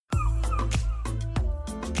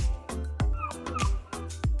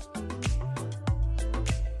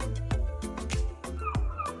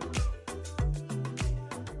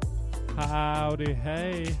Howdy,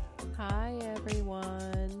 hey. Hi,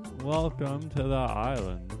 everyone. Welcome to the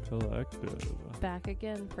Island Collective. Back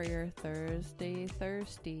again for your Thursday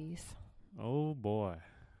Thirsties. Oh, boy.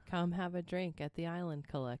 Come have a drink at the Island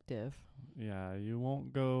Collective. Yeah, you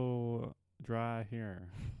won't go dry here.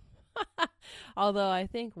 Although I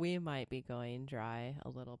think we might be going dry a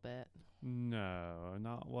little bit. No,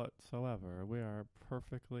 not whatsoever. We are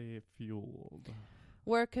perfectly fueled.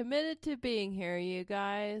 We're committed to being here, you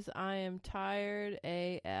guys. I am tired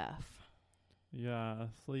AF. Yeah,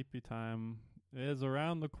 sleepy time is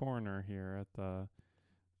around the corner here at the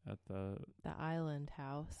The Island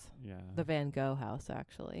House. yeah. The Van Gogh House,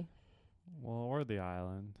 actually. Well, or the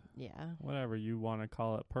island. Yeah. Whatever you want to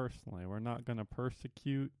call it personally. We're not going to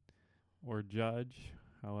persecute or judge,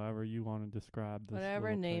 however you want to describe this.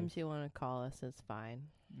 Whatever names place. you want to call us is fine.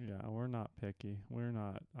 Yeah, we're not picky. We're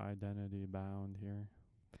not identity bound here.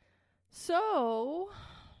 So,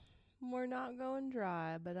 we're not going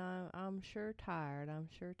dry, but I'm sure tired.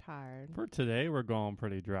 For today, we're going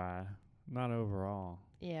pretty dry. Not overall.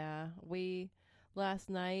 Yeah, last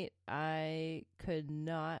night I could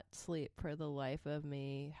not sleep for the life of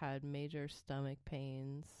me. Had major stomach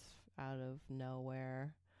pains out of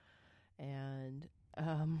nowhere, and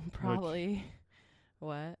probably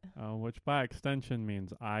what? Which by extension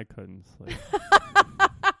means I couldn't sleep.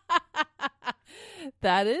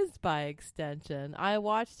 That is by extension. I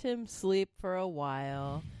watched him sleep for a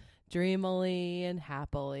while, dreamily and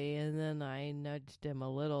happily, and then I nudged him a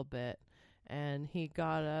little bit. And he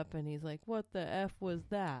got up and he's like, "What the F was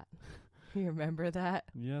that?" You remember that?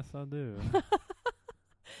 Yes, I do.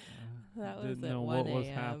 That was Didn't at know 1 what was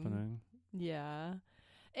a.m. happening. Yeah.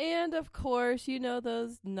 And, of course, you know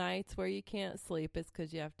those nights where you can't sleep. It's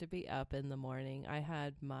because you have to be up in the morning. I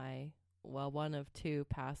had one of two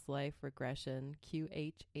past life regression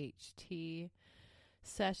QHHT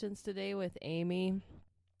sessions today with Amy.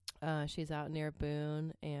 She's out near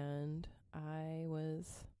Boone, and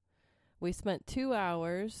we spent 2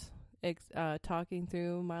 hours talking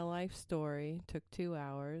through my life story. Took 2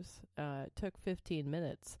 hours. Took 15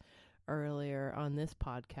 minutes earlier on this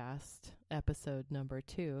podcast, episode number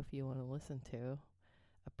 2, if you want to listen to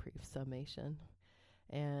a brief summation.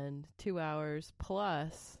 And 2 hours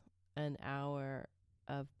plus an hour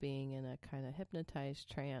of being in a kind of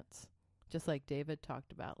hypnotized trance, just like David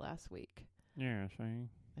talked about last week. Yeah, see?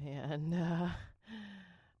 And,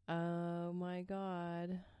 oh my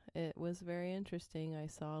God. It was very interesting. I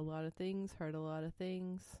saw a lot of things, heard a lot of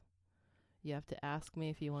things. You have to ask me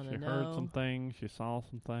if you want to know. She heard some things. She saw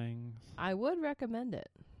some things. I would recommend it.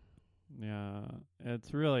 Yeah,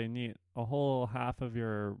 it's really neat. A whole half of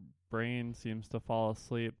your brain seems to fall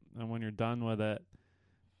asleep, and when you're done with it,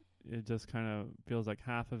 it just kind of feels like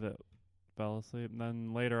half of it fell asleep. And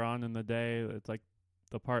then later on in the day, it's like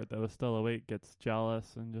the part that was still awake gets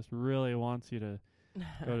jealous and just really wants you to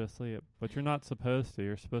go to sleep. But you're not supposed to.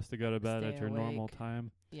 You're supposed to go to bed Stay at your normal awake. time.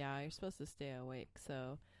 Yeah, you're supposed to stay awake.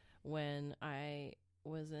 So when I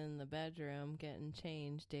was in the bedroom getting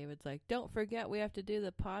changed, David's like, "Don't forget we have to do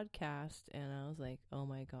the podcast." And I was like, oh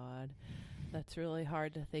my God, that's really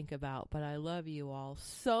hard to think about. But I love you all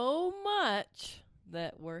so much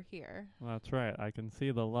that we're here. Well, that's right. I can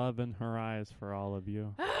see the love in her eyes for all of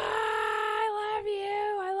you. I love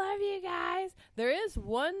you. I love you guys. There is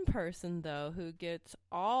one person, though, who gets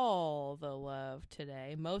all the love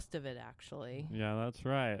today. Most of it, actually. Yeah, that's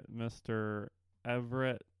right. Mr.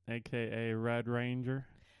 Everett, a.k.a. Red Ranger.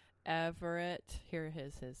 Everett. Here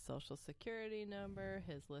is his social security number,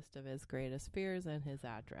 his list of his greatest fears, and his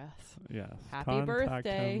address. Yes. Happy Contact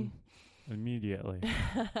birthday. him immediately.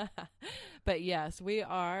 But yes, we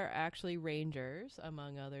are actually Rangers,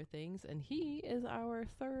 among other things, and he is our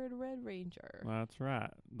third Red Ranger. That's right.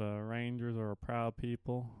 The Rangers are a proud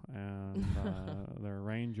people, and they're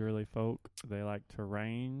rangerly folk. They like to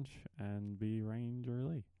range and be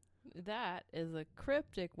rangerly. That is a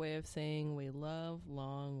cryptic way of saying we love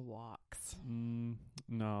long walks.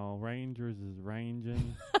 No, Rangers is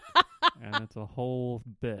ranging, and it's a whole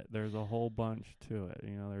bit. There's a whole bunch to it.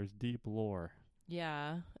 You know, there's deep lore.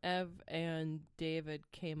 Yeah, Ev and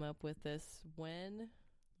David came up with this when?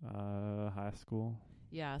 High school.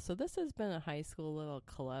 Yeah, so this has been a high school little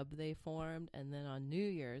club they formed, and then on New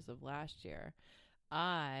Year's of last year,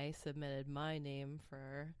 I submitted my name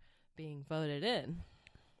for being voted in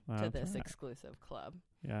to this exclusive club.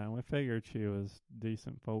 Yeah, and we figured she was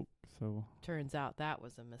decent folk, so... Turns out that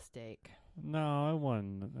was a mistake. No, it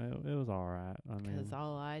wasn't. It was all right. Because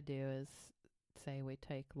all I do is say we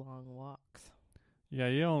take long walks. Yeah,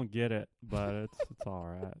 you don't get it, but it's all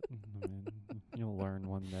right. I mean, you'll learn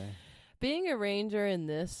one day. Being a ranger in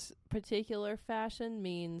this particular fashion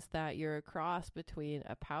means that you're a cross between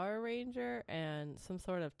a Power Ranger and some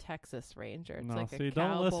sort of Texas Ranger. It's No, like see, a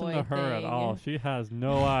don't listen to cowboy her at thing. all. She has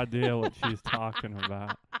no idea what she's talking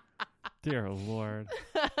about. Dear Lord.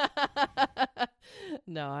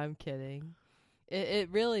 No, I'm kidding. It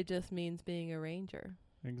really just means being a ranger.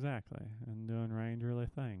 Exactly. And doing rangerly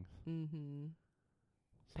things. Mm-hmm.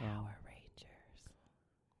 So, Power Rangers.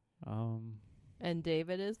 Um, And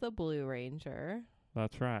David is the Blue Ranger,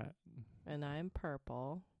 that's right. and I'm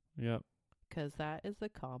purple, Yep. 'cause that is the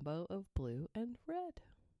combo of blue and red.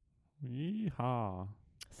 Yeehaw.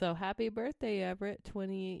 So happy birthday, Everett.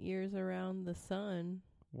 28 years around the sun.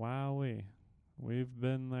 Wowee. We've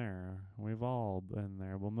been there. We've all been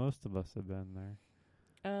there. Well, most of us have been there.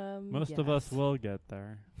 Most of us Yes. will get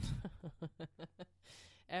there.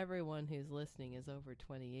 Everyone who's listening is over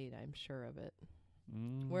 28, I'm sure of it.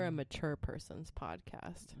 Mm. We're a mature person's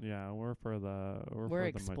podcast. Yeah, we're for the We're for the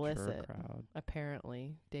explicit. mature crowd.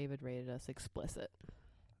 Apparently, David rated us explicit.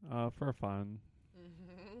 For fun.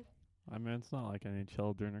 Mm-hmm. I mean, it's not like any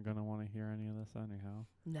children are gonna want to hear any of this anyhow.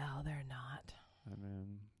 No, they're not. I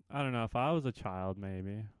mean, I don't know. If I was a child,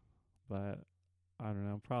 maybe, but I don't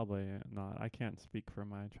know. Probably not. I can't speak for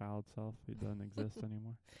my child self. He doesn't exist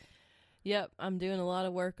anymore. Yep, I'm doing a lot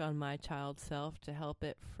of work on my child self to help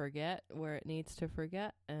it forget where it needs to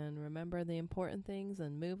forget and remember the important things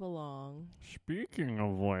and move along. Speaking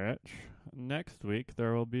of which, next week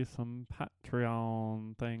there will be some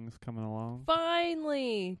Patreon things coming along.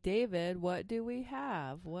 Finally, David, what do we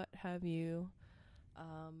have? What have you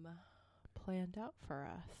planned out for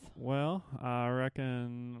us? Well, I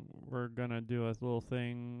reckon we're gonna do a little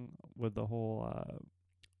thing with the whole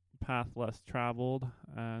path less traveled,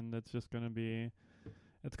 and it's just gonna be,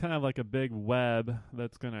 it's kind of like a big web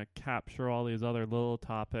that's gonna capture all these other little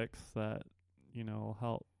topics that, you know, will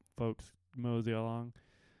help folks mosey along.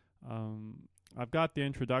 I've got the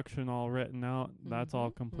introduction all written out. That's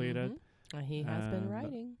all completed. He has been And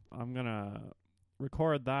writing. I'm gonna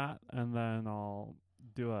record that, and then I'll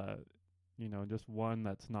do a, you know, just one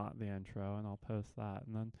that's not the intro, and I'll post that,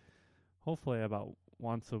 and then hopefully about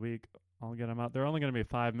once a week I'll get them out. They're only going to be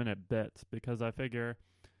 5-minute bits because I figure,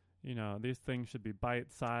 you know, these things should be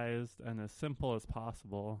bite-sized and as simple as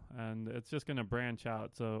possible, and it's just going to branch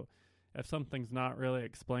out. So if something's not really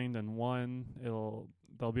explained in one,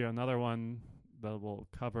 there'll be another one that will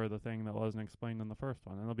cover the thing that wasn't explained in the first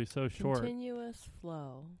one, and it'll be so short. Continuous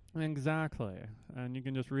flow. Exactly. And you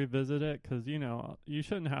can just revisit it, because, you know, you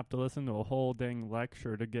shouldn't have to listen to a whole dang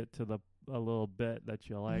lecture to get to a little bit that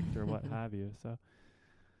you liked or what have you. So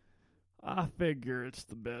I figure it's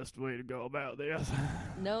the best way to go about this.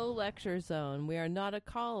 No lecture zone. We are not a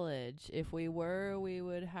college. If we were, we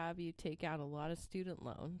would have you take out a lot of student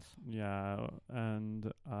loans. Yeah,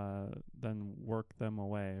 and then work them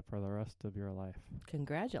away for the rest of your life.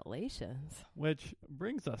 Congratulations. Which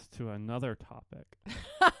brings us to another topic.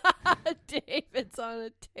 David's on a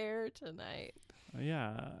tear tonight.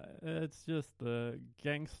 Yeah, it's just the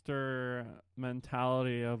gangster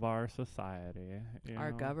mentality of our society.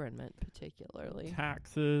 Our government, particularly.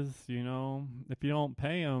 Taxes, you know, if you don't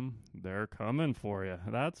pay them, they're coming for you.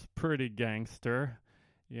 That's pretty gangster,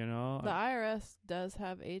 you know. The IRS does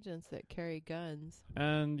have agents that carry guns.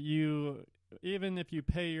 And you, even if you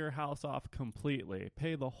pay your house off completely,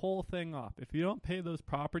 pay the whole thing off. If you don't pay those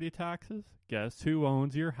property taxes, guess who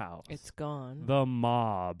owns your house? It's gone. The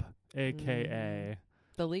mob. AKA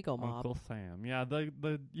the legal mob. Uncle Sam. Yeah, the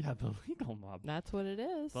legal mob. That's what it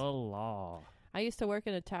is. The law. I used to work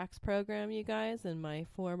in a tax program, you guys, in my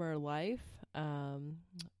former life,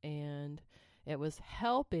 and it was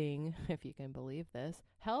helping, if you can believe this,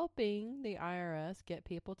 helping the IRS get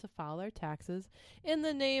people to file their taxes in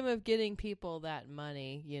the name of getting people that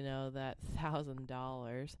money, you know, that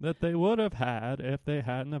 $1,000. That they would have had if they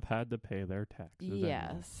hadn't have had to pay their taxes.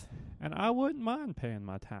 Yes. Anyway. And I wouldn't mind paying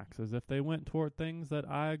my taxes if they went toward things that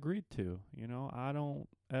I agreed to. You know, I don't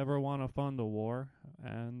ever want to fund a war,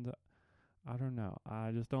 and I don't know. I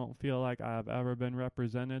just don't feel like I've ever been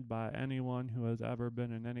represented by anyone who has ever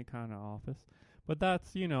been in any kind of office. But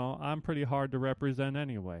that's, you know, I'm pretty hard to represent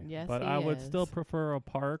anyway. Yes, but he I would is. still prefer a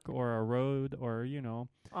park or a road or, you know.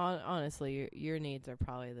 Honestly, your needs are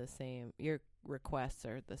probably the same. Your requests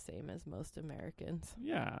are the same as most Americans.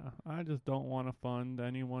 Yeah, I just don't want to fund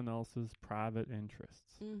anyone else's private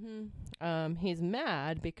interests. He's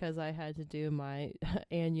mad because I had to do my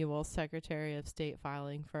annual Secretary of State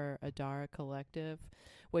filing for Adara Collective,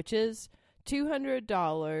 which is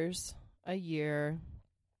 $200 a year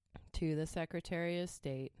to the Secretary of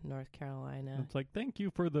State, North Carolina. It's like, thank you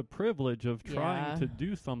for the privilege of trying Yeah. to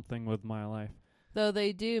do something with my life. Though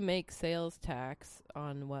they do make sales tax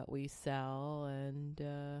on what we sell, and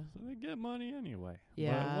So they get money anyway.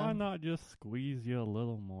 yeah. But why not just squeeze you a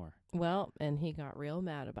little more? Well, and he got real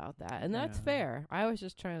mad about that, and that's Yeah. fair. I was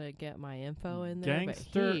just trying to get my info in there,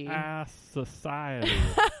 Gangster but he ass society.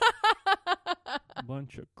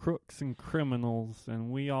 Bunch of crooks and criminals,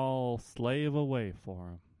 and we all slave away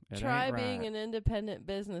for them. Try being an independent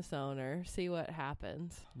business owner. See what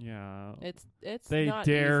happens. Yeah. It's They not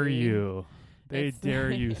dare easy. you. They It's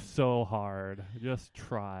dare you so hard. Just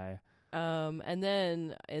try. And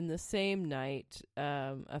then in the same night,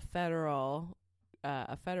 a federal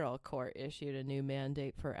court issued a new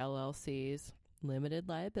mandate for LLCs, limited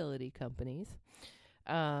liability companies,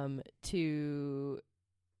 to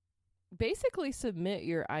basically submit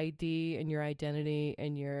your ID and your identity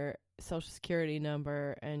and your social security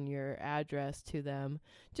number and your address to them,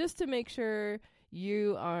 just to make sure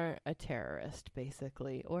you aren't a terrorist,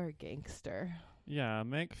 basically, or a gangster. Yeah,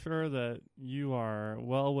 make sure that you are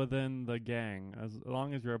well within the gang. As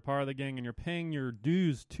long as you're a part of the gang and you're paying your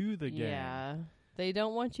dues to the gang. Yeah. They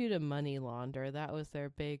don't want you to money launder. That was their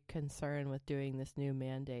big concern with doing this new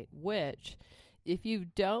mandate, which, if you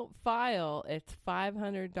don't file, it's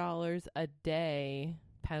 $500 a day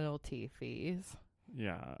penalty fees.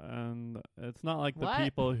 Yeah, and it's not like What? the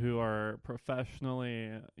people who are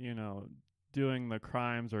professionally, doing the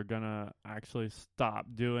crimes are gonna actually stop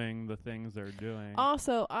doing the things they're doing.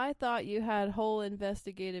 Also, I thought you had whole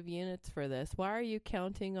investigative units for this. Why are you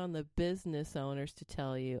counting on the business owners to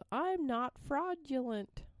tell you, I'm not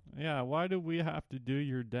fraudulent? Yeah, why do we have to do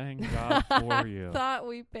your dang job for you? I thought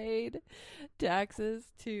we paid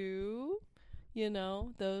taxes to,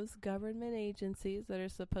 those government agencies that are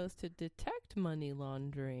supposed to detect money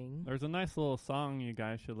laundering. There's a nice little song you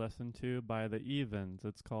guys should listen to by the Evens.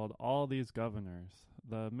 It's called All These Governors.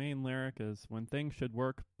 The main lyric is, when things should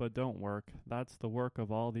work but don't work, that's the work of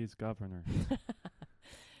all these governors.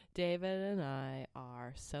 David and I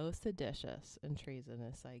are so seditious and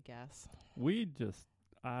treasonous, I guess. We just,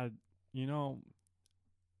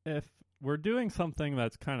 if we're doing something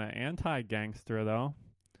that's kind of anti-gangster, though,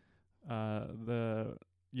 the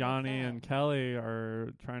Yanni and Kelly are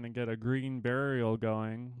trying to get a green burial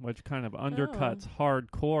going, which kind of undercuts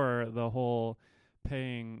hardcore the whole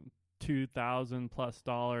paying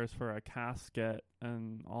 $2,000+ for a casket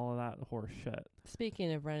and all of that horse shit.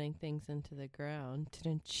 Speaking of running things into the ground,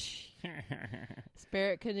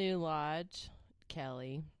 Spirit Canoe Lodge,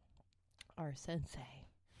 Kelly, our sensei.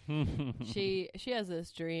 She has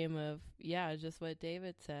this dream of, just what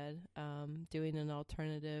David said, doing an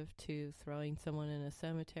alternative to throwing someone in a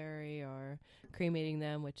cemetery or cremating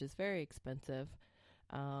them, which is very expensive.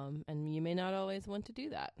 And you may not always want to do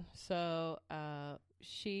that. So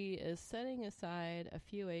she is setting aside a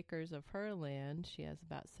few acres of her land. She has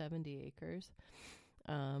about 70 acres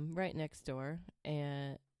right next door,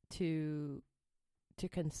 and to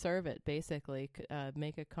conserve it, basically,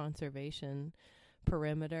 make a conservation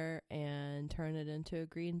perimeter and turn it into a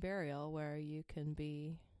green burial where you can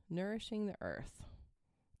be nourishing the earth.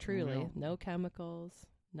 Truly, Yeah. no chemicals,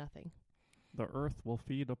 nothing. The earth will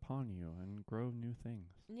feed upon you and grow new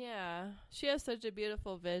things. Yeah, she has such a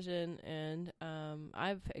beautiful vision, and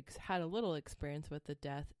I've had a little experience with the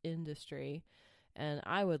death industry, and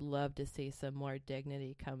I would love to see some more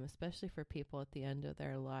dignity come, especially for people at the end of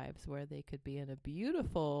their lives, where they could be in a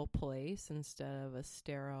beautiful place instead of a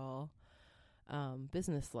sterile,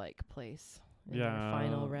 business-like place in their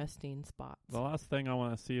final resting spots. The last thing I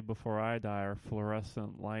want to see before I die are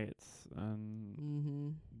fluorescent lights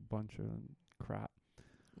and a bunch of crap.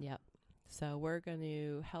 Yep. So we're going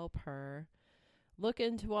to help her look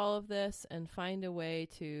into all of this and find a way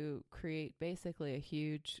to create basically a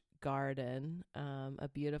huge garden, a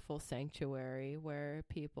beautiful sanctuary where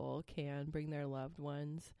people can bring their loved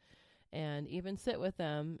ones and even sit with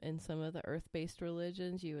them. In some of the earth-based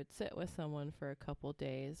religions, you would sit with someone for a couple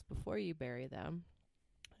days before you bury them.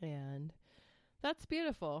 And that's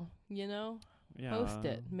beautiful, Yeah. Post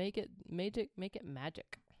it. Make it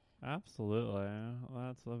magic. Absolutely.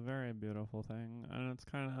 That's a very beautiful thing. And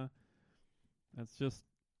it's just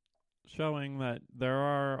showing that there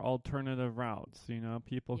are alternative routes.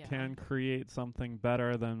 People can create something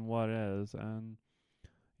better than what is. And,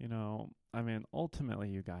 ultimately,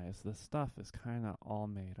 you guys, this stuff is kind of all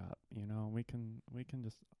made up. We can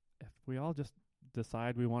just, if we all just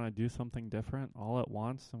decide we want to do something different all at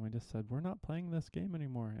once, and we just said, we're not playing this game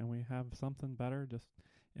anymore, and we have something better just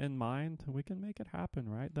in mind, we can make it happen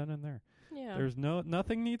right then and there. Yeah. There's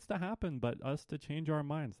nothing needs to happen but us to change our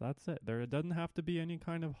minds. That's it. It doesn't have to be any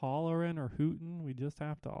kind of hollering or hooting. We just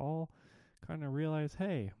have to all kind of realize,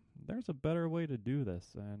 hey, there's a better way to do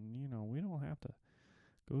this, and we don't have to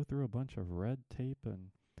go through a bunch of red tape and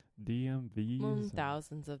DMVs and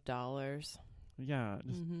thousands of dollars. Yeah,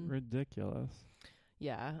 just ridiculous.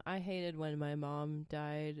 Yeah, I hated when my mom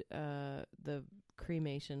died. The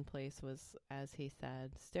cremation place was, as he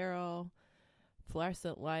said, sterile,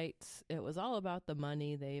 fluorescent lights. It was all about the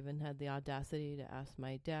money. They even had the audacity to ask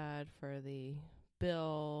my dad for the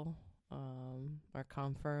bill, or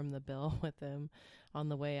confirm the bill with him on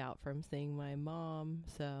the way out from seeing my mom.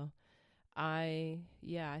 So I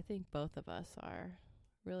think both of us are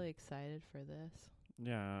really excited for this.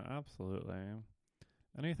 Yeah, absolutely.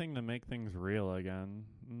 Anything to make things real again.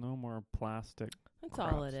 No more plastic. That's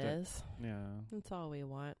all it is. Yeah. That's all we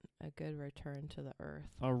want. A good return to the earth.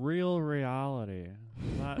 A real reality.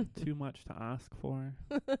 Not too much to ask for.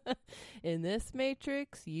 In this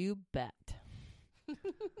matrix, you bet.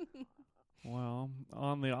 Well,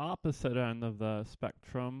 on the opposite end of the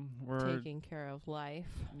spectrum, we're taking care of life.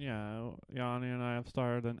 Yeah, Yanni and I have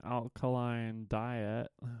started an alkaline diet.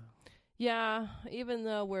 Yeah, even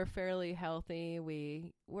though we're fairly healthy,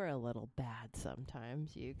 we're a little bad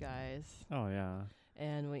sometimes, you guys. Oh, yeah.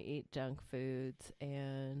 And we eat junk foods.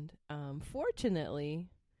 And fortunately,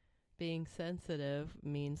 being sensitive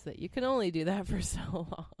means that you can only do that for so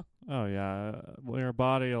long. Oh, yeah. Your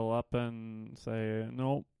body will up and say,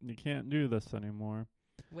 nope, you can't do this anymore.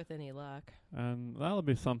 With any luck. And that'll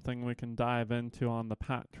be something we can dive into on the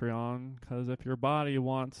Patreon, because if your body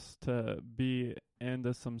wants to be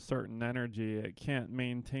into some certain energy, it can't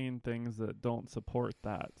maintain things that don't support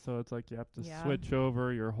that. So it's like you have to switch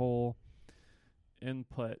over your whole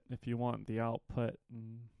input if you want the output.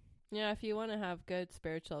 Yeah, if you want to have good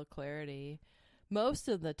spiritual clarity, most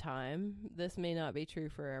of the time, this may not be true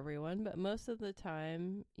for everyone, but most of the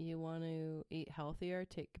time you want to eat healthier,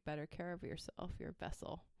 take better care of yourself, your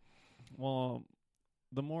vessel. Well,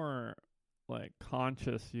 the more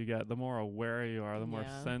conscious you get, the more aware you are, the more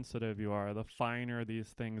sensitive you are, the finer these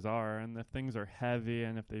things are. And if things are heavy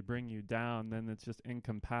and if they bring you down, then it's just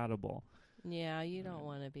incompatible. Yeah, you don't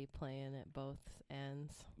want to be playing at both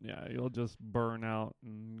ends. Yeah, you'll just burn out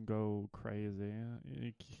and go crazy.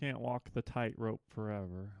 You can't walk the tightrope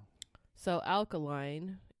forever. So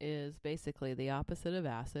alkaline is basically the opposite of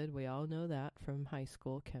acid. We all know that from high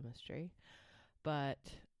school chemistry. But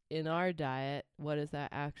in our diet, what does that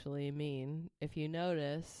actually mean? If you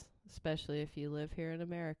notice, especially if you live here in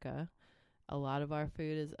America, a lot of our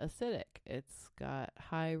food is acidic. It's got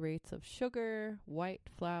high rates of sugar, white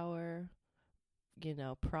flour,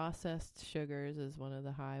 processed sugars is one of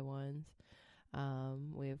the high ones.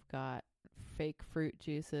 We've got fake fruit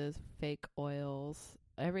juices, fake oils,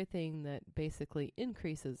 everything that basically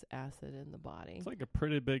increases acid in the body. It's like a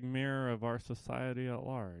pretty big mirror of our society at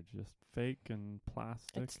large, just fake and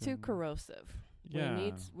plastic. It's too corrosive.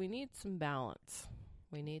 Yeah. We need some balance.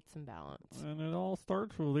 We need some balance. And it all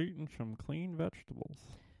starts with eating some clean vegetables.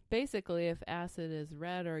 Basically, if acid is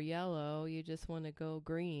red or yellow, you just want to go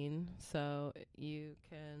green so you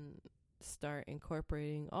can start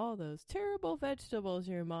incorporating all those terrible vegetables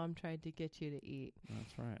your mom tried to get you to eat.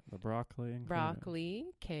 That's right. The broccoli. Broccoli,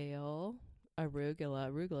 kale,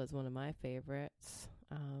 arugula. Arugula is one of my favorites.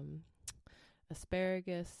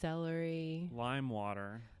 Asparagus, celery. Lime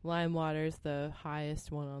water. Lime water is the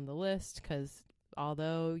highest one on the list because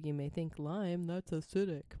although you may think lime, that's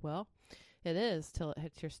acidic. Well, it is till it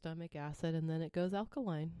hits your stomach acid and then it goes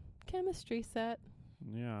alkaline. Chemistry set.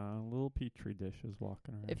 Yeah, little petri dishes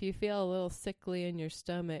walking around. If you feel a little sickly in your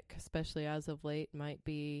stomach, especially as of late, might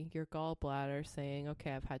be your gallbladder saying,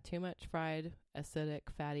 okay, I've had too much fried, acidic,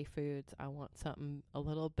 fatty foods. I want something a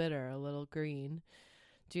little bitter, a little green.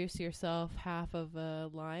 Juice yourself half of a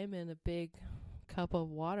lime in a big cup of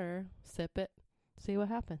water. Sip it. See what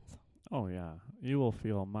happens. Oh, yeah. You will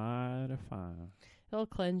feel mighty fine. It'll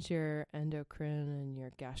cleanse your endocrine and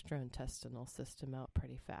your gastrointestinal system out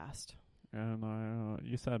pretty fast. And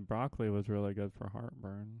you said broccoli was really good for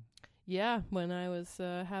heartburn. Yeah, when I was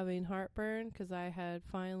having heartburn, because I had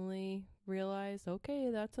finally realized,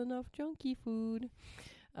 okay, that's enough junky food.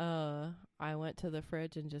 I went to the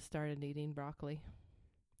fridge and just started eating broccoli.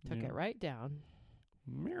 Took it right down.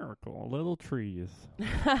 Miracle, little trees.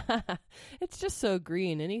 It's just so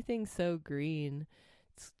green. Anything so green,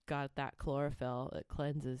 it's got that chlorophyll. It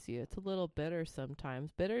cleanses you. It's a little bitter sometimes.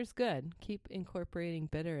 Bitter's good. Keep incorporating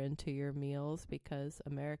bitter into your meals because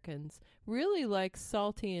Americans really like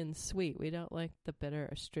salty and sweet. We don't like the bitter,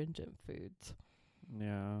 astringent foods.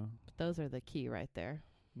 Yeah. But those are the key right there.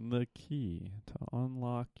 The key to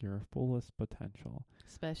unlock your fullest potential.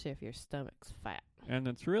 Especially if your stomach's fat. And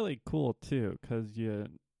it's really cool, too, because you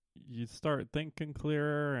you start thinking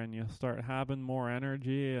clearer and you start having more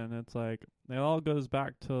energy, and it's like it all goes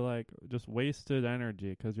back to like just wasted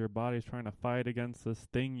energy because your body's trying to fight against this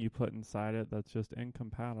thing you put inside it that's just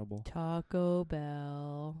incompatible. Taco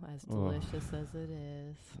Bell, as delicious as it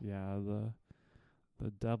is. Yeah,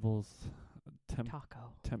 the devil's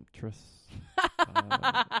Taco. temptress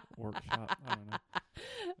workshop. I don't know.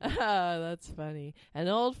 Oh, that's funny. An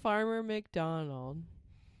old farmer McDonald.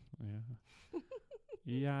 Yeah.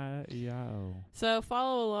 E-I-E-I-O. So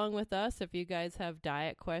follow along with us if you guys have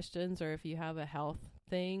diet questions or if you have a health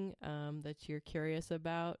thing that you're curious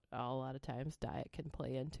about. A lot of times diet can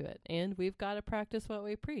play into it. And we've got to practice what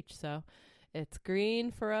we preach. So it's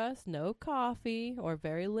green for us. No coffee or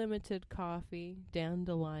very limited coffee.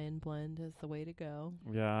 Dandelion blend is the way to go.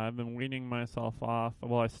 Yeah, I've been weaning myself off.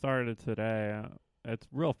 Well, I started today. It's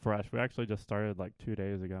real fresh. We actually just started like 2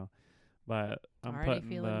 days ago. But I'm Already putting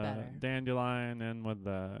feeling the better. dandelion in with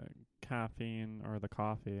the caffeine or the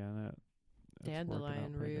coffee in it. It's working out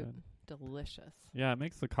Dandelion pretty root. good. Delicious. Yeah, it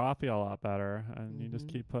makes the coffee a lot better. And you just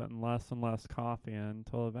Mhm. keep putting less and less coffee in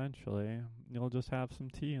until eventually you'll just have some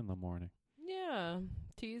tea in the morning. Yeah.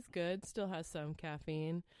 Tea's good. Still has some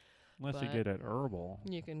caffeine. Unless you But get it herbal.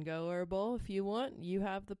 You can go herbal if you want. You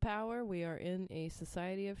have the power. We are in a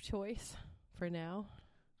society of choice for now.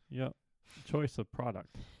 Yep. Choice of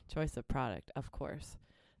product. Choice of product, of course.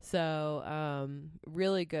 So,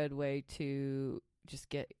 really good way to just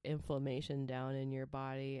get inflammation down in your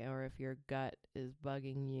body, or if your gut is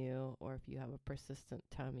bugging you, or if you have a persistent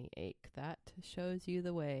tummy ache. That shows you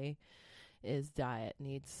the way is diet.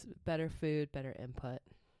 Needs better food, better input.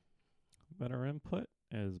 Better input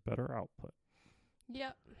is better output.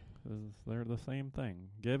 Yep. 'Cause they're the same thing.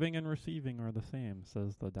 Giving and receiving are the same,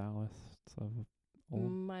 says the Taoists of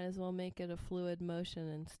old. Might as well make it a fluid motion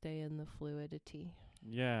and stay in the fluidity.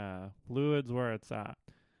 Yeah, fluid's where it's at.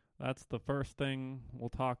 That's the first thing we'll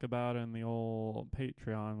talk about in the old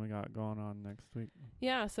Patreon we got going on next week.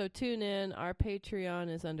 Yeah, so tune in. Our Patreon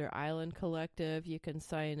is under Island Collective. You can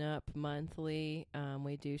sign up monthly.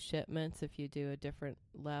 We do shipments. If you do a different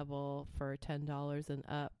level for $10 and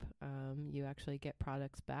up, you actually get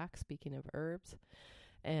products back, speaking of herbs.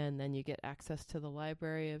 And then you get access to the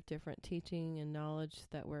library of different teaching and knowledge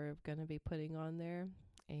that we're going to be putting on there.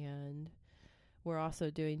 And we're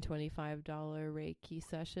also doing $25 Reiki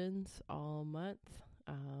sessions all month.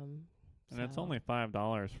 And it's so- only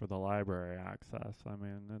 $5 for the library access. I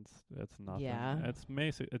mean, it's nothing. Yeah. It's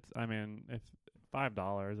I mean, if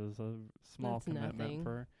 $5 is a small That's commitment nothing.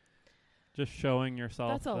 for just showing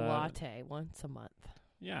yourself. That's a that- latte once a month.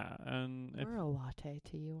 Yeah, and if We're a latte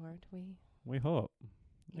to you, aren't we? we hope.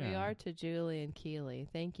 We Yeah. are to Julie and Keely.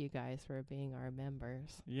 Thank you guys for being our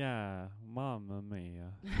members. Yeah, Mamma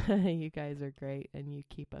Mia. You guys are great, and you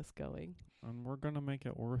keep us going. And we're going to make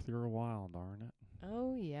it worth your while, darn it.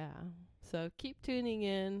 Oh, yeah. So keep tuning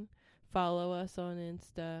in. Follow us on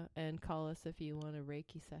Insta and call us if you want a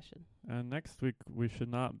Reiki session. And next week, we should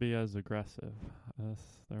not be as aggressive. There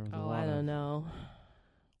was a Oh, lot I don't know.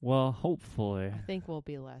 Well, hopefully. I think we'll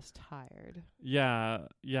be less tired. Yeah.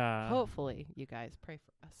 Hopefully, you guys pray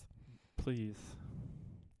for us. Please.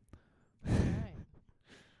 All right.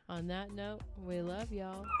 On that note, we love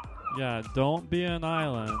y'all. Yeah, don't be an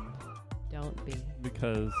island. Don't be.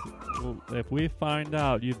 Because if we find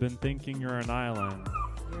out you've been thinking you're an island,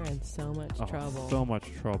 You're in so much trouble. So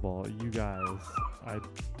much trouble. You guys, I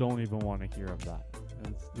don't even want to hear of that.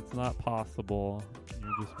 It's not possible.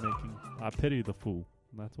 You're just making... I pity the fool.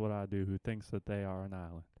 That's what I do, who thinks that they are an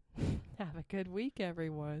island. Have a good week,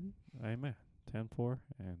 everyone. Amen. 10-4,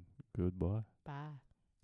 and goodbye. Bye.